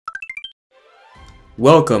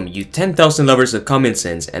Welcome, you 10,000 lovers of common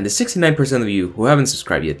sense and the 69% of you who haven't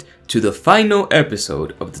subscribed yet, to the final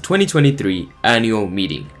episode of the 2023 annual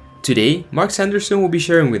meeting. Today, Mark Sanderson will be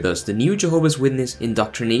sharing with us the new Jehovah's Witness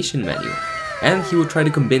Indoctrination Manual, and he will try to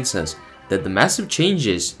convince us that the massive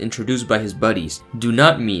changes introduced by his buddies do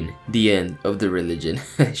not mean the end of the religion.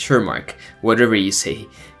 Sure, Mark, whatever you say.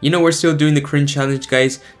 You know we're still doing the cringe challenge,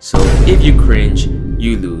 guys, so if you cringe,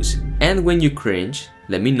 you lose. And when you cringe,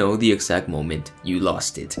 let me know the exact moment you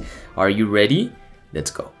lost it. Are you ready?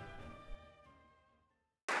 Let's go.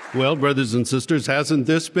 Well, brothers and sisters, hasn't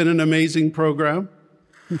this been an amazing program?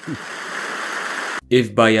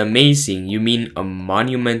 If by amazing you mean a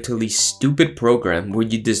monumentally stupid program where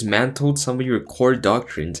you dismantled some of your core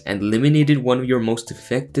doctrines and eliminated one of your most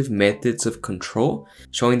effective methods of control,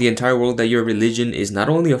 showing the entire world that your religion is not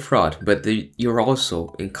only a fraud, but that you're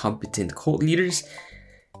also incompetent cult leaders,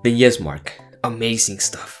 then yes, Mark, amazing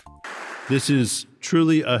stuff. This is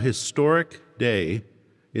truly a historic day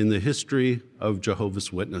in the history of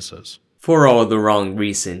Jehovah's Witnesses. For all the wrong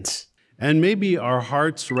reasons. And maybe our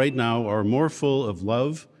hearts right now are more full of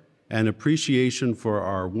love and appreciation for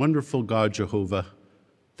our wonderful God Jehovah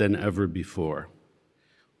than ever before.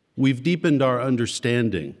 We've deepened our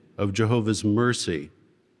understanding of Jehovah's mercy,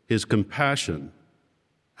 his compassion,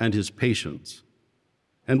 and his patience.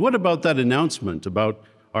 And what about that announcement about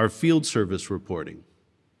our field service reporting?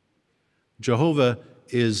 Jehovah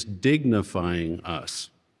is dignifying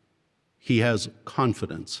us. He has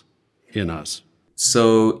confidence in us.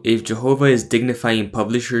 So if Jehovah is dignifying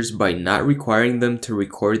publishers by not requiring them to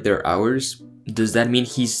record their hours, does that mean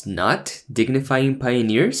he's not dignifying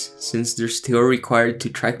pioneers since they're still required to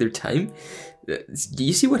track their time? Do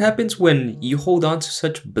you see what happens when you hold on to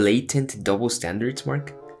such blatant double standards,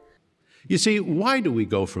 Mark? You see, why do we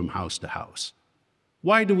go from house to house?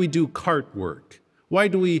 Why do we do cart work? Why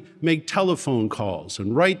do we make telephone calls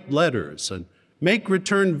and write letters and make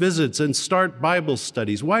return visits and start Bible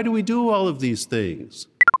studies? Why do we do all of these things?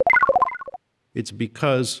 It's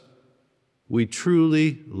because we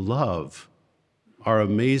truly love our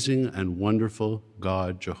amazing and wonderful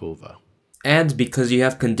God Jehovah. And because you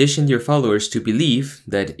have conditioned your followers to believe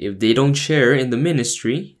that if they don't share in the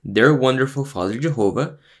ministry, their wonderful Father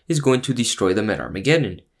Jehovah is going to destroy them at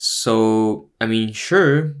Armageddon. So, I mean,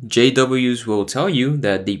 sure, JWs will tell you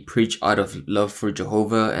that they preach out of love for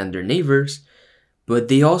Jehovah and their neighbors, but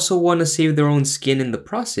they also want to save their own skin in the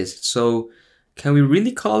process. So, can we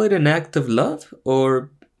really call it an act of love or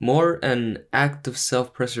more an act of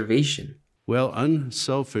self-preservation? Well,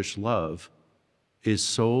 unselfish love is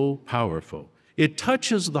so powerful. It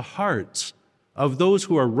touches the hearts of those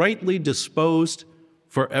who are rightly disposed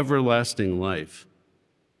for everlasting life.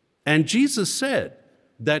 And Jesus said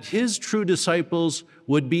that his true disciples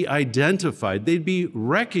would be identified, they'd be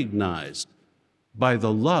recognized by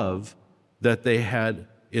the love that they had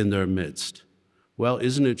in their midst. Well,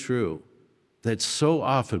 isn't it true that so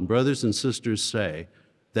often brothers and sisters say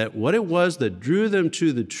that what it was that drew them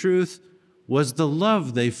to the truth was the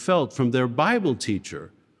love they felt from their Bible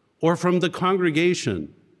teacher or from the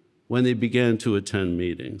congregation when they began to attend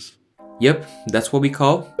meetings? Yep, that's what we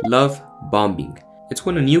call love bombing. It's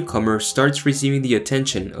when a newcomer starts receiving the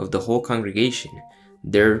attention of the whole congregation.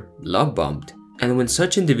 They're love bombed. And when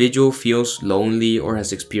such individual feels lonely or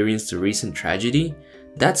has experienced a recent tragedy,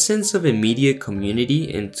 that sense of immediate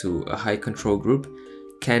community into a high control group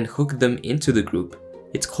can hook them into the group.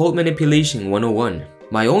 It's cult manipulation 101.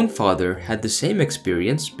 My own father had the same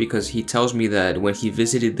experience because he tells me that when he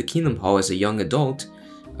visited the Kingdom Hall as a young adult,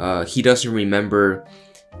 he doesn't remember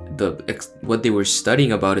what they were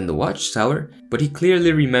studying about in the Watchtower, but he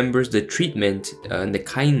clearly remembers the treatment and the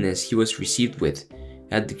kindness he was received with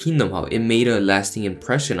at the Kingdom Hall. It made a lasting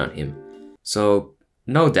impression on him. So,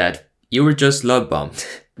 no, Dad, you were just love bombed.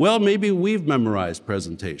 Well, maybe we've memorized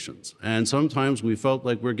presentations, and sometimes we felt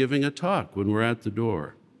like we're giving a talk when we're at the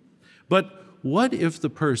door. But what if the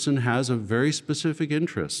person has a very specific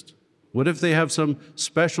interest? What if they have some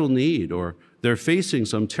special need or they're facing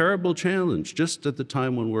some terrible challenge just at the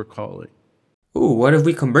time when we're calling? Ooh, what if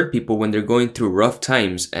we convert people when they're going through rough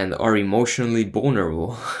times and are emotionally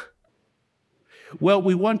vulnerable? Well,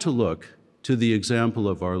 we want to look to the example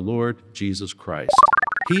of our Lord Jesus Christ.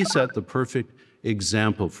 He set the perfect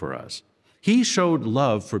example for us. He showed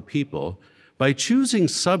love for people by choosing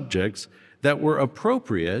subjects that were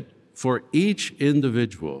appropriate for each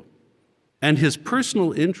individual. And his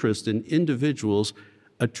personal interest in individuals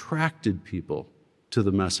attracted people to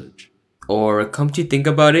the message. Or come to think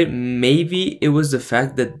about it, maybe it was the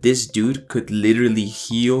fact that this dude could literally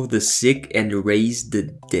heal the sick and raise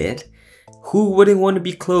the dead. Who wouldn't want to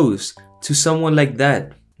be close to someone like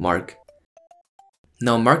that, Mark?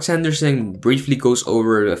 Now, Mark Sanderson briefly goes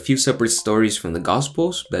over a few separate stories from the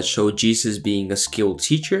Gospels that show Jesus being a skilled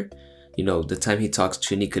teacher. You know, the time he talks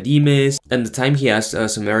to Nicodemus, and the time he asked a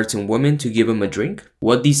Samaritan woman to give him a drink.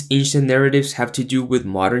 What these ancient narratives have to do with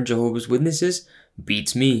modern Jehovah's Witnesses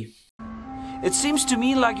beats me. It seems to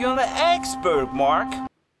me like you're an expert, Mark.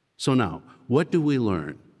 So now, what do we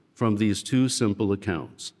learn from these two simple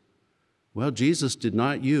accounts? Well, Jesus did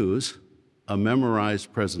not use a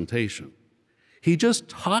memorized presentation. He just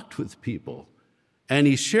talked with people, and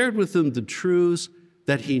he shared with them the truths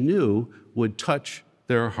that he knew would touch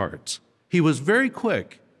their hearts. He was very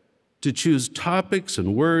quick to choose topics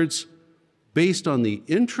and words based on the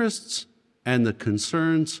interests and the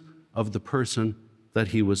concerns of the person that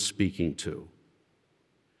he was speaking to.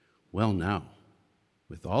 Well, now,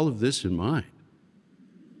 with all of this in mind,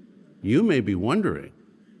 you may be wondering,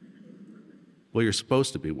 well, you're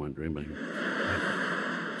supposed to be wondering, but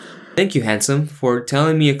Thank you, handsome, for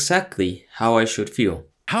telling me exactly how I should feel.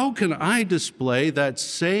 how can I display that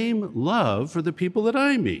same love for the people that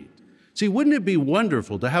I meet? See, wouldn't it be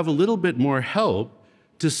wonderful to have a little bit more help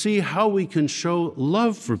to see how we can show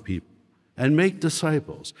love for people and make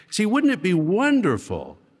disciples? See, wouldn't it be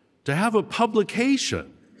wonderful to have a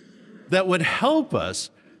publication that would help us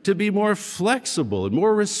to be more flexible and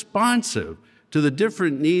more responsive to the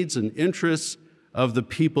different needs and interests of the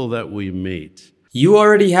people that we meet? You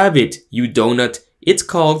already have it, you donut. It's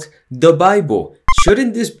called the Bible.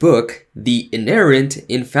 Shouldn't this book, the inerrant,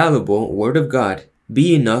 infallible Word of God,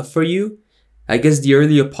 be enough for you? I guess the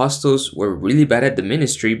early apostles were really bad at the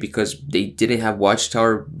ministry because they didn't have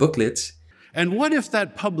Watchtower booklets. And what if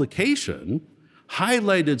that publication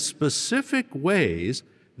highlighted specific ways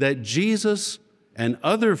that Jesus and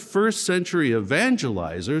other first century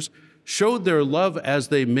evangelizers showed their love as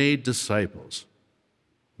they made disciples?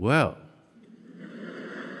 Well,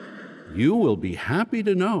 you will be happy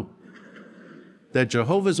to know that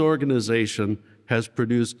Jehovah's organization has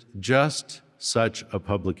produced just such a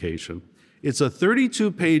publication. It's a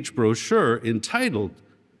 32-page brochure entitled,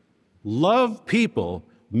 Love People,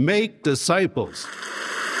 Make Disciples.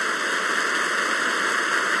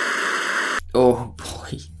 Oh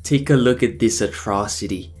boy, take a look at this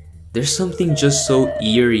atrocity. There's something just so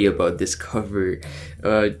eerie about this cover.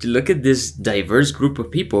 Look at this diverse group of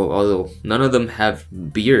people, although none of them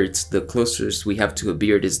have beards. The closest we have to a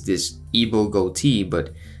beard is this evil goatee,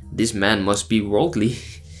 but this man must be worldly.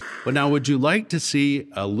 But now, would you like to see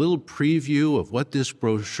a little preview of what this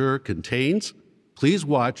brochure contains? Please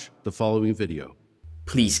watch the following video.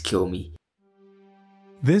 Please kill me.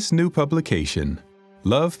 This new publication,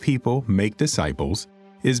 Love People, Make Disciples,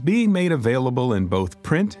 is being made available in both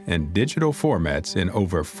print and digital formats in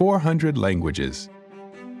over 400 languages.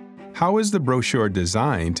 How is the brochure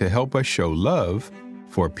designed to help us show love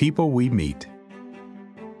for people we meet?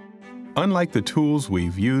 Unlike the tools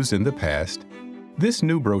we've used in the past, this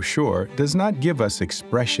new brochure does not give us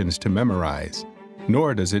expressions to memorize,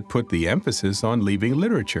 nor does it put the emphasis on leaving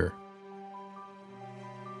literature.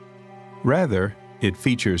 Rather, it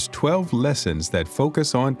features 12 lessons that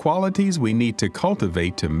focus on qualities we need to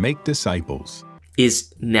cultivate to make disciples.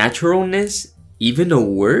 Is naturalness even a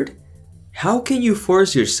word? How can you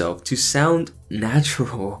force yourself to sound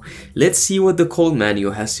natural? Let's see what the Cold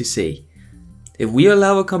Manual has to say. If we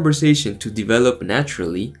allow a conversation to develop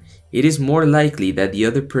naturally, it is more likely that the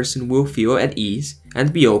other person will feel at ease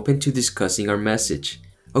and be open to discussing our message.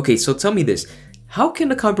 Okay, so tell me this. How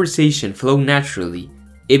can a conversation flow naturally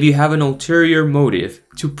if you have an ulterior motive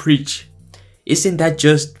to preach? Isn't that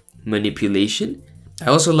just manipulation? I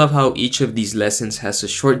also love how each of these lessons has a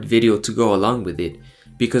short video to go along with it,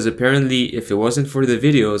 because apparently if it wasn't for the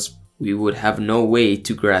videos, we would have no way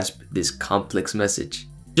to grasp this complex message.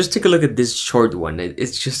 Just take a look at this short one,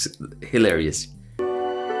 it's just hilarious.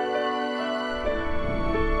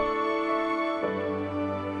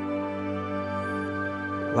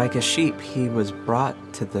 Like a sheep he was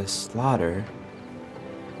brought to the slaughter,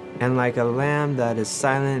 and like a lamb that is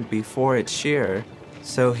silent before its shearer,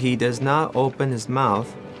 so he does not open his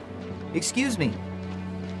mouth. Excuse me.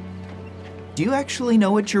 Do you actually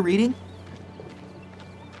know what you're reading?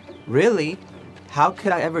 Really? How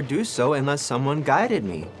could I ever do so unless someone guided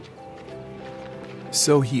me?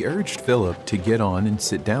 So he urged Philip to get on and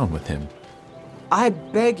sit down with him. I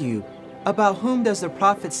beg you, about whom does the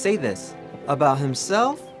prophet say this? About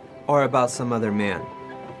himself or about some other man?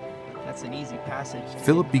 That's an easy passage.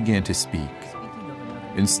 Philip began to speak,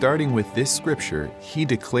 and starting with this scripture, he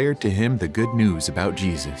declared to him the good news about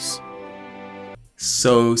Jesus.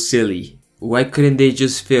 So silly. why couldn't they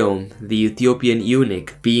just film the Ethiopian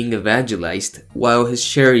eunuch being evangelized while his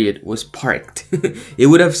chariot was parked? It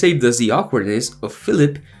would have saved us the awkwardness of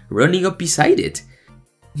Philip running up beside it.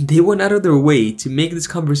 They went out of their way to make this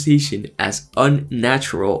conversation as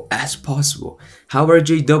unnatural as possible. How are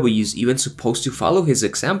JWs even supposed to follow his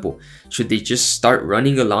example? Should they just start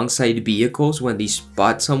running alongside vehicles when they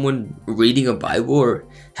spot someone reading a Bible or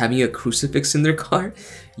having a crucifix in their car?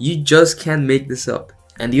 You just can't make this up.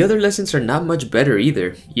 And the other lessons are not much better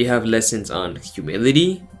either. You have lessons on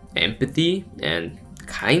humility, empathy, and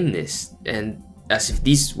kindness. And as if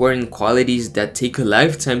these weren't qualities that take a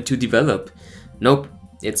lifetime to develop. Nope.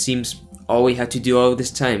 It seems all we had to do all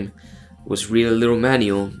this time was read a little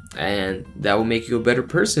manual, and that will make you a better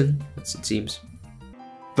person, as it seems.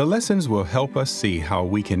 The lessons will help us see how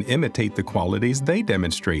we can imitate the qualities they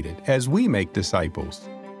demonstrated as we make disciples.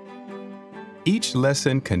 Each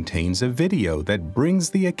lesson contains a video that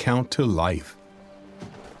brings the account to life.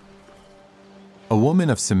 A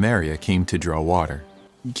woman of Samaria came to draw water.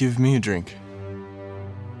 Give me a drink.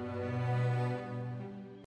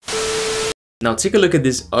 Now take a look at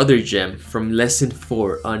this other gem from lesson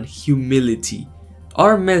 4 on humility.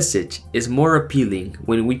 Our message is more appealing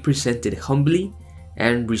when we present it humbly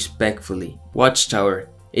and respectfully. Watchtower,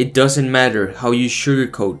 it doesn't matter how you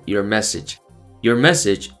sugarcoat your message. Your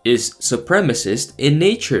message is supremacist in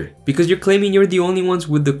nature because you're claiming you're the only ones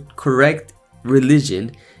with the correct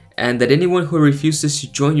religion and that anyone who refuses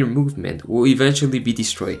to join your movement will eventually be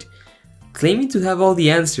destroyed. Claiming to have all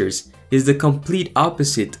the answers is the complete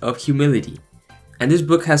opposite of humility. And this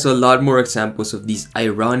book has a lot more examples of these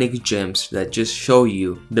ironic gems that just show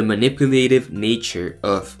you the manipulative nature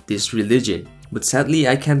of this religion. But sadly,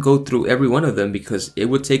 I can't go through every one of them because it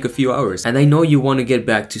would take a few hours. And I know you want to get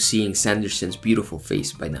back to seeing Sanderson's beautiful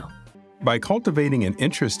face by now. By cultivating an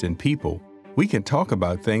interest in people, we can talk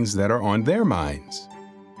about things that are on their minds.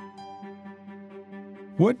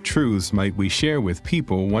 What truths might we share with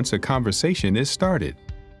people once a conversation is started?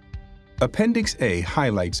 Appendix A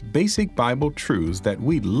highlights basic Bible truths that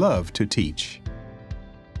we'd love to teach.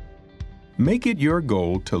 Make it your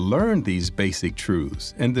goal to learn these basic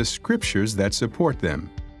truths and the scriptures that support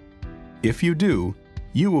them. If you do,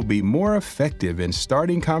 you will be more effective in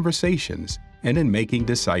starting conversations and in making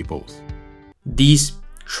disciples. These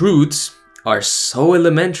truths are so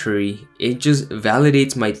elementary, it just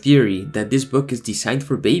validates my theory that this book is designed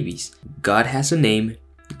for babies. God has a name,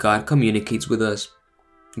 God communicates with us,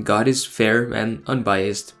 God is fair and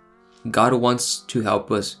unbiased, God wants to help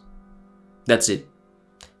us. That's it.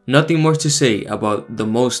 Nothing more to say about the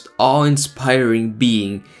most awe-inspiring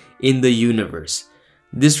being in the universe.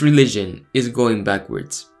 This religion is going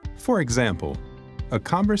backwards. For example, a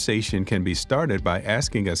conversation can be started by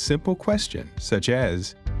asking a simple question, such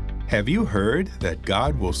as, "Have you heard that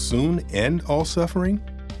God will soon end all suffering?"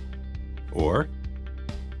 Or,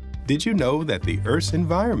 "Did you know that the Earth's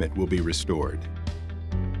environment will be restored?"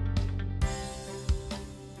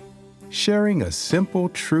 Sharing a simple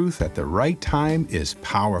truth at the right time is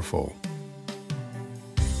powerful.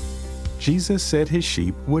 Jesus said his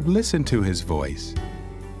sheep would listen to his voice.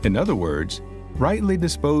 In other words, rightly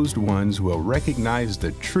disposed ones will recognize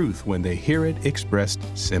the truth when they hear it expressed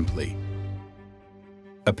simply.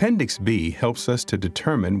 Appendix B helps us to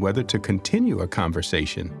determine whether to continue a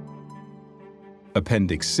conversation.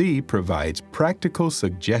 Appendix C provides practical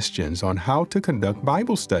suggestions on how to conduct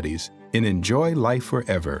Bible studies and enjoy life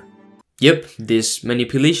forever. Yep, this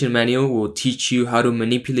manipulation manual will teach you how to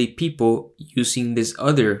manipulate people using this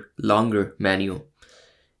other, longer manual.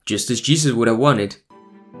 Just as Jesus would have wanted.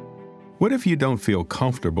 What if you don't feel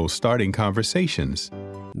comfortable starting conversations?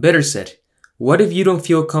 Better said, what if you don't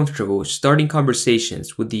feel comfortable starting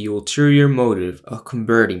conversations with the ulterior motive of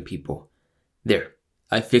converting people? There,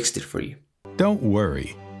 I fixed it for you. Don't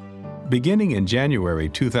worry. Beginning in January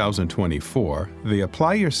 2024, the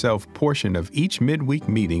Apply Yourself portion of each midweek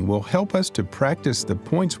meeting will help us to practice the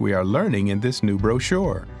points we are learning in this new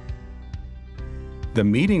brochure. The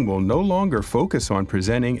meeting will no longer focus on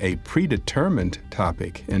presenting a predetermined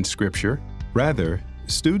topic in Scripture. Rather,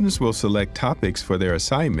 students will select topics for their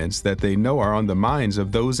assignments that they know are on the minds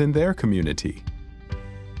of those in their community.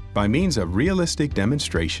 By means of realistic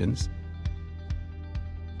demonstrations,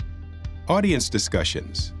 audience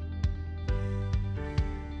discussions,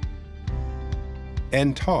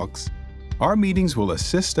 and talks, our meetings will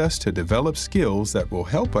assist us to develop skills that will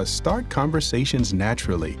help us start conversations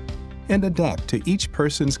naturally and adapt to each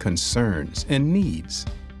person's concerns and needs.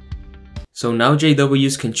 So now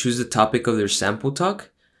JWs can choose the topic of their sample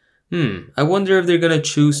talk? I wonder if they're gonna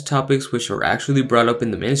choose topics which are actually brought up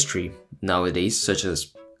in the ministry nowadays, such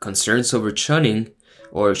as concerns over chunning,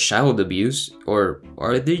 or child abuse, or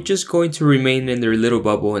are they just going to remain in their little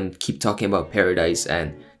bubble and keep talking about paradise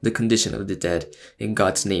and the condition of the dead in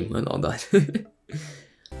God's name and all that?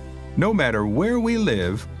 No matter where we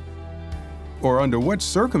live or under what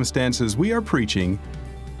circumstances we are preaching,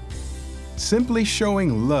 simply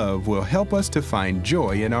showing love will help us to find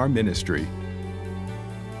joy in our ministry.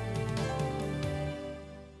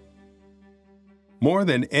 More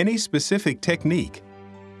than any specific technique,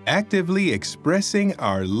 actively expressing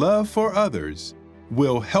our love for others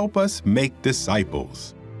will help us make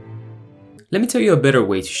disciples. Let me tell you a better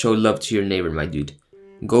way to show love to your neighbor, my dude.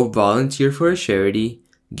 Go volunteer for a charity,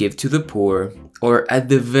 give to the poor, or at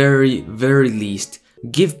the very least,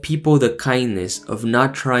 give people the kindness of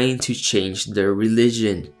not trying to change their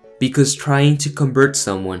religion. Because trying to convert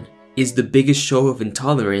someone is the biggest show of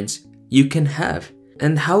intolerance you can have.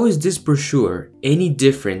 And how is this brochure any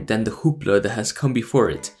different than the hoopla that has come before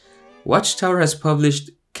it? Watchtower has published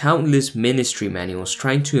countless ministry manuals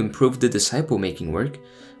trying to improve the disciple-making work,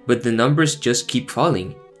 but the numbers just keep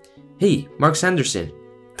falling. Hey, Mark Sanderson,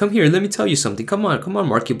 come here, let me tell you something. Come on,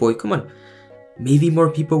 Marky boy, come on. Maybe more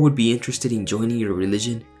people would be interested in joining your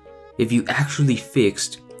religion if you actually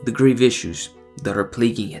fixed the grave issues that are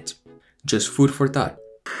plaguing it. Just food for thought.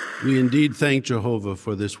 We indeed thank Jehovah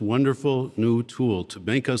for this wonderful new tool to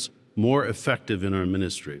make us more effective in our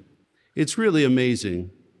ministry. It's really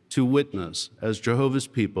amazing to witness, as Jehovah's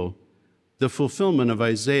people, the fulfillment of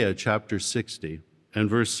Isaiah chapter 60 and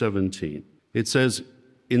verse 17. It says,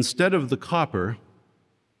 "Instead of the copper,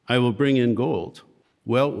 I will bring in gold."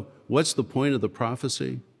 Well, what's the point of the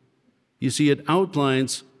prophecy? You see, it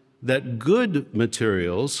outlines that good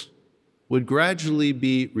materials would gradually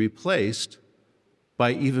be replaced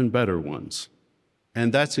by even better ones.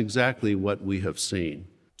 And that's exactly what we have seen.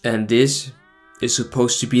 And this is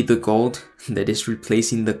supposed to be the gold that is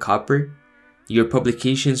replacing the copper? Your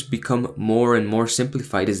publications become more and more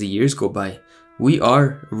simplified as the years go by. We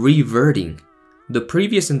are reverting. The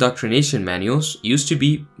previous indoctrination manuals used to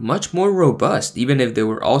be much more robust, even if they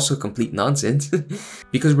were also complete nonsense.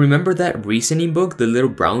 Because remember that reasoning book, the little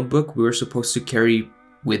brown book we were supposed to carry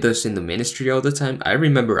with us in the ministry all the time? I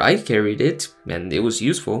remember I carried it and it was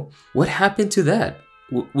useful. What happened to that?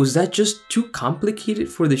 Was that just too complicated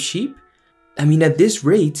for the sheep? I mean, at this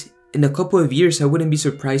rate, in a couple of years, I wouldn't be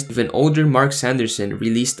surprised if an older Mark Sanderson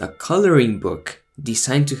released a coloring book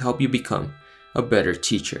designed to help you become a better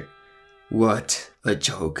teacher. What a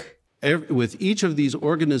joke. With each of these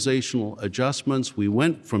organizational adjustments, we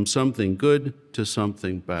went from something good to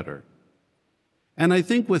something better. And I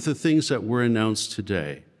think with the things that were announced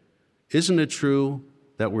today, isn't it true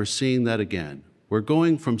that we're seeing that again? We're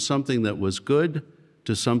going from something that was good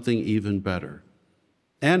to something even better.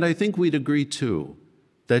 And I think we'd agree, too,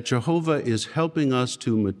 that Jehovah is helping us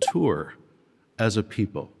to mature as a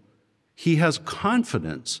people. He has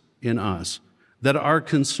confidence in us that our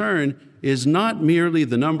concern is not merely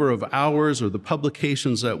the number of hours or the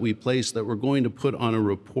publications that we place that we're going to put on a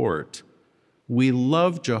report. We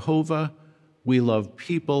love Jehovah, we love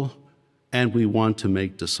people, and we want to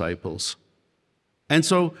make disciples. And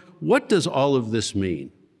so, what does all of this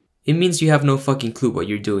mean? It means you have no fucking clue what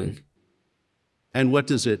you're doing. And what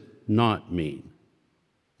does it not mean?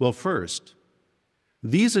 Well, first,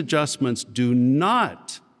 these adjustments do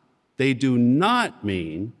not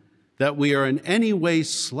mean that we are in any way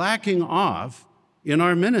slacking off in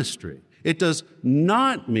our ministry. It does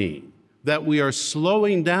not mean that we are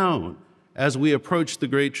slowing down as we approach the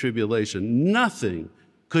Great Tribulation. Nothing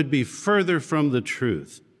could be further from the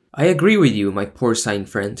truth. I agree with you, my porcine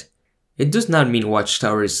friend. It does not mean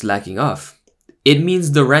Watchtower is slacking off. It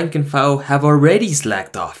means the rank and file have already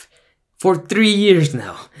slacked off for 3 years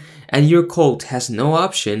now, and your cult has no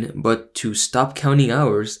option but to stop counting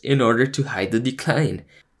hours in order to hide the decline.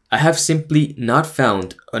 I have simply not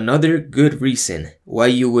found another good reason why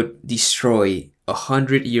you would destroy a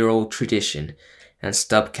 100-year-old tradition and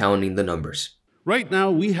stop counting the numbers. Right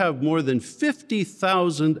now, we have more than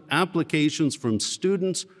 50,000 applications from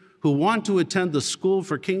students who want to attend the School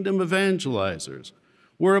for Kingdom Evangelizers.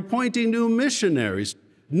 We're appointing new missionaries,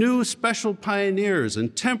 new special pioneers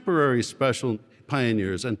and temporary special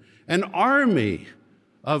pioneers, and an army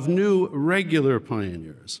of new regular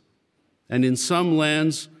pioneers. And in some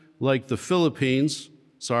lands, like the Philippines,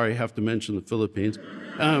 sorry, I have to mention the Philippines,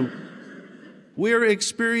 we're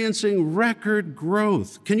experiencing record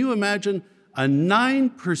growth. Can you imagine a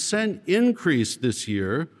 9% increase this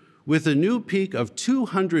year with a new peak of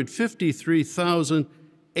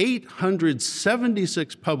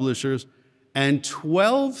 253,876 publishers and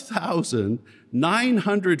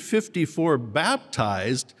 12,954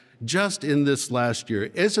 baptized just in this last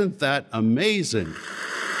year. Isn't that amazing?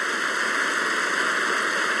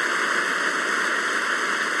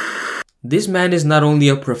 This man is not only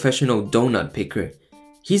a professional donut picker,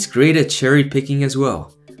 he's great at cherry picking as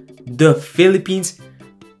well. The Philippines?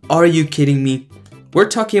 Are you kidding me? We're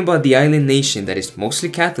talking about the island nation that is mostly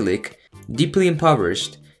Catholic, deeply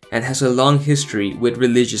impoverished, and has a long history with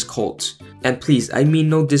religious cults. And please, I mean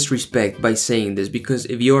no disrespect by saying this, because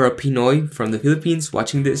if you are a Pinoy from the Philippines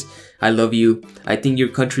watching this, I love you. I think your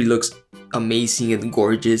country looks amazing and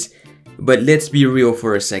gorgeous. But let's be real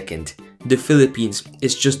for a second. The Philippines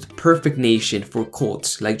is just the perfect nation for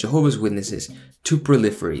cults like Jehovah's Witnesses to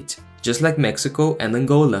proliferate, just like Mexico and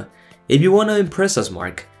Angola. If you want to impress us,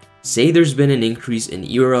 Mark, say there's been an increase in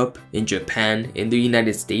Europe, in Japan, in the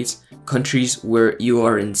United States, countries where you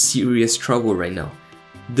are in serious trouble right now.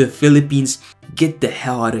 The Philippines, get the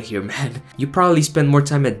hell out of here, man. You probably spend more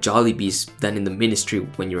time at Jollibee's than in the ministry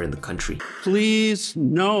when you're in the country. Please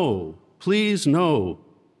know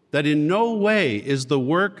that in no way is the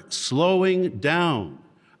work slowing down.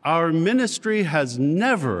 Our ministry has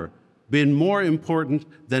never been more important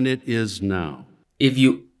than it is now. If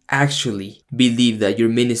you actually believe that your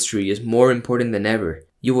ministry is more important than ever,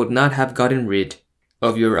 you would not have gotten rid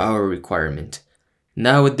of your hour requirement.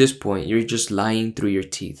 Now at this point, you're just lying through your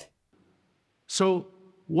teeth. So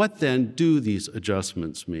what then do these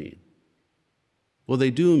adjustments mean? Well,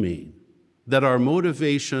 they do mean that our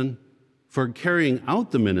motivation for carrying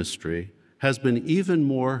out the ministry has been even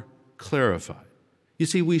more clarified. You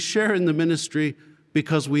see, we share in the ministry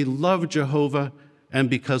because we love Jehovah and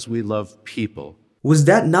because we love people. Was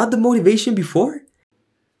that not the motivation before?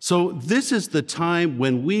 So this is the time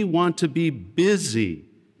when we want to be busy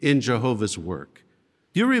in Jehovah's work.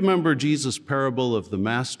 Do you remember Jesus' parable of the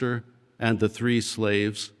master and the 3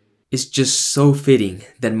 slaves? It's just so fitting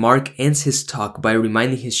that Mark ends his talk by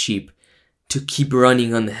reminding his sheep to keep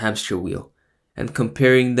running on the hamster wheel and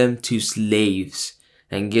comparing them to slaves.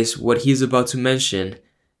 And guess what he's about to mention?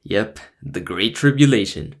 Yep, the Great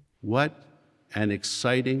Tribulation. What an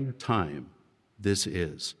exciting time this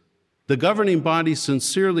is. The governing body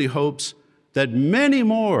sincerely hopes that many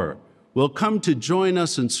more will come to join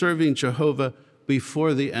us in serving Jehovah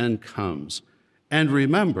before the end comes. And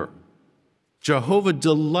remember, Jehovah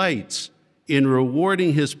delights in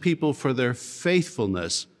rewarding his people for their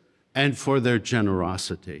faithfulness and for their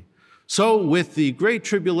generosity. So with the Great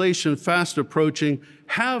Tribulation fast approaching,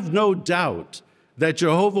 have no doubt that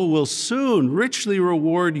Jehovah will soon richly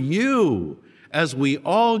reward you as we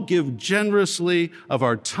all give generously of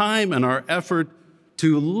our time and our effort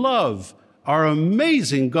to love our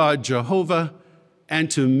amazing God Jehovah and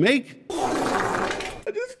to make...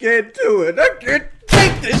 I just can't do it. I can't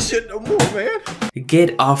take this shit no more, man.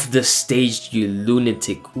 Get off the stage, you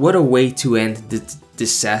lunatic. What a way to end this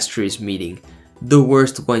disastrous meeting. The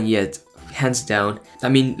worst one yet, hands down. I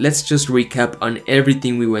mean, let's just recap on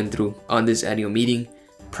everything we went through on this annual meeting.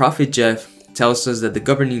 Prophet Jeff tells us that the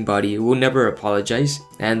governing body will never apologize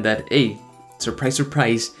and that, hey, surprise,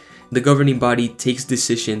 surprise, the governing body takes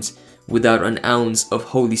decisions without an ounce of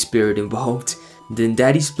Holy Spirit involved. Then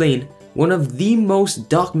Daddy Splain, one of the most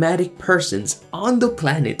dogmatic persons on the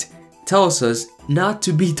planet, tells us not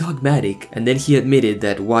to be dogmatic, and then he admitted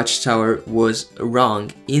that Watchtower was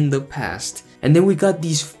wrong in the past. And then we got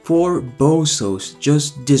these 4 bozos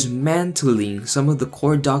just dismantling some of the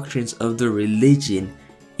core doctrines of the religion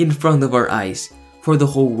in front of our eyes for the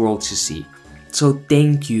whole world to see. So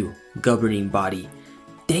thank you, governing body.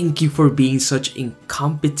 Thank you for being such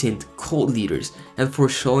incompetent cult leaders and for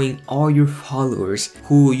showing all your followers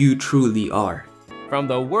who you truly are. From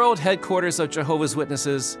the world headquarters of Jehovah's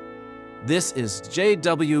Witnesses, this is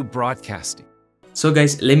JW Broadcasting. So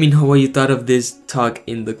guys, let me know what you thought of this talk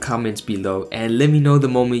in the comments below, and let me know the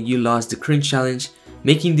moment you lost the cringe challenge.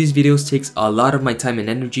 Making these videos takes a lot of my time and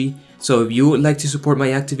energy, so if you would like to support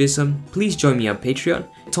my activism, please join me on Patreon.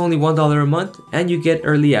 It's only $1 a month and you get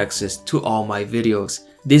early access to all my videos.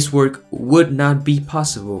 This work would not be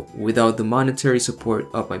possible without the monetary support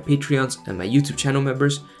of my Patreons and my YouTube channel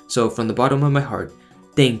members, so from the bottom of my heart,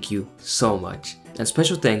 thank you so much. And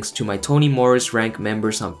special thanks to my Tony Morris rank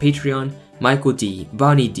members on Patreon: Michael D,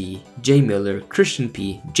 Bonnie D, Jay Miller, Christian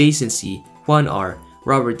P, Jason C, Juan R,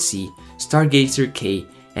 Robert C, Stargazer K,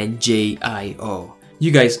 and JIO.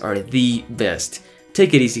 You guys are the best.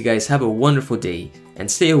 Take it easy guys, have a wonderful day,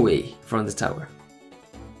 and stay away from the tower.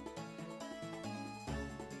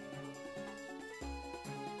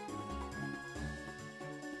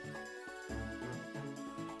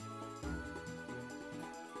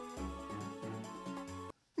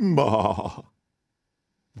 Bah.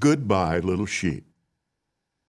 Goodbye, little sheep.